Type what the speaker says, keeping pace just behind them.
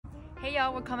Hey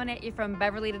y'all, we're coming at you from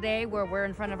Beverly today, where we're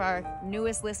in front of our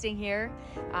newest listing here.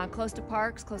 Close to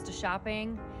parks, close to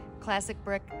shopping, classic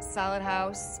brick, solid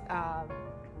house,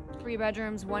 3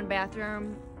 bedrooms, 1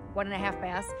 bathroom, 1.5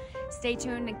 baths. Stay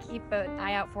tuned and keep an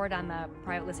eye out for it on the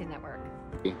private listing network.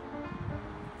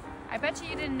 I bet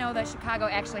you didn't know that Chicago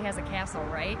actually has a castle,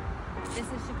 right? This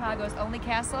is Chicago's only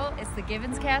castle. It's the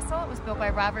Gibbons Castle. It was built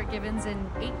by Robert Gibbons in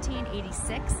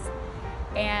 1886.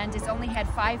 And it's only had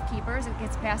 5 keepers. It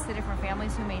gets passed to different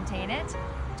families who maintain it.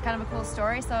 It's kind of a cool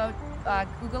story, so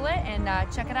Google it and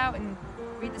check it out and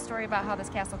read the story about how this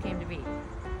castle came to be.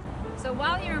 So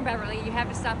while you're in Beverly, you have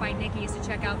to stop by Nicky's to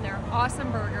check out their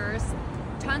awesome burgers,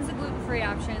 tons of gluten-free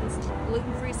options,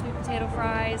 gluten-free sweet potato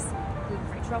fries,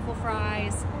 gluten-free truffle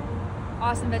fries,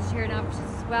 awesome vegetarian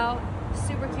options as well.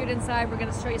 Super cute inside. We're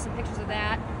gonna show you some pictures of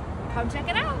that. Come check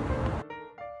it out.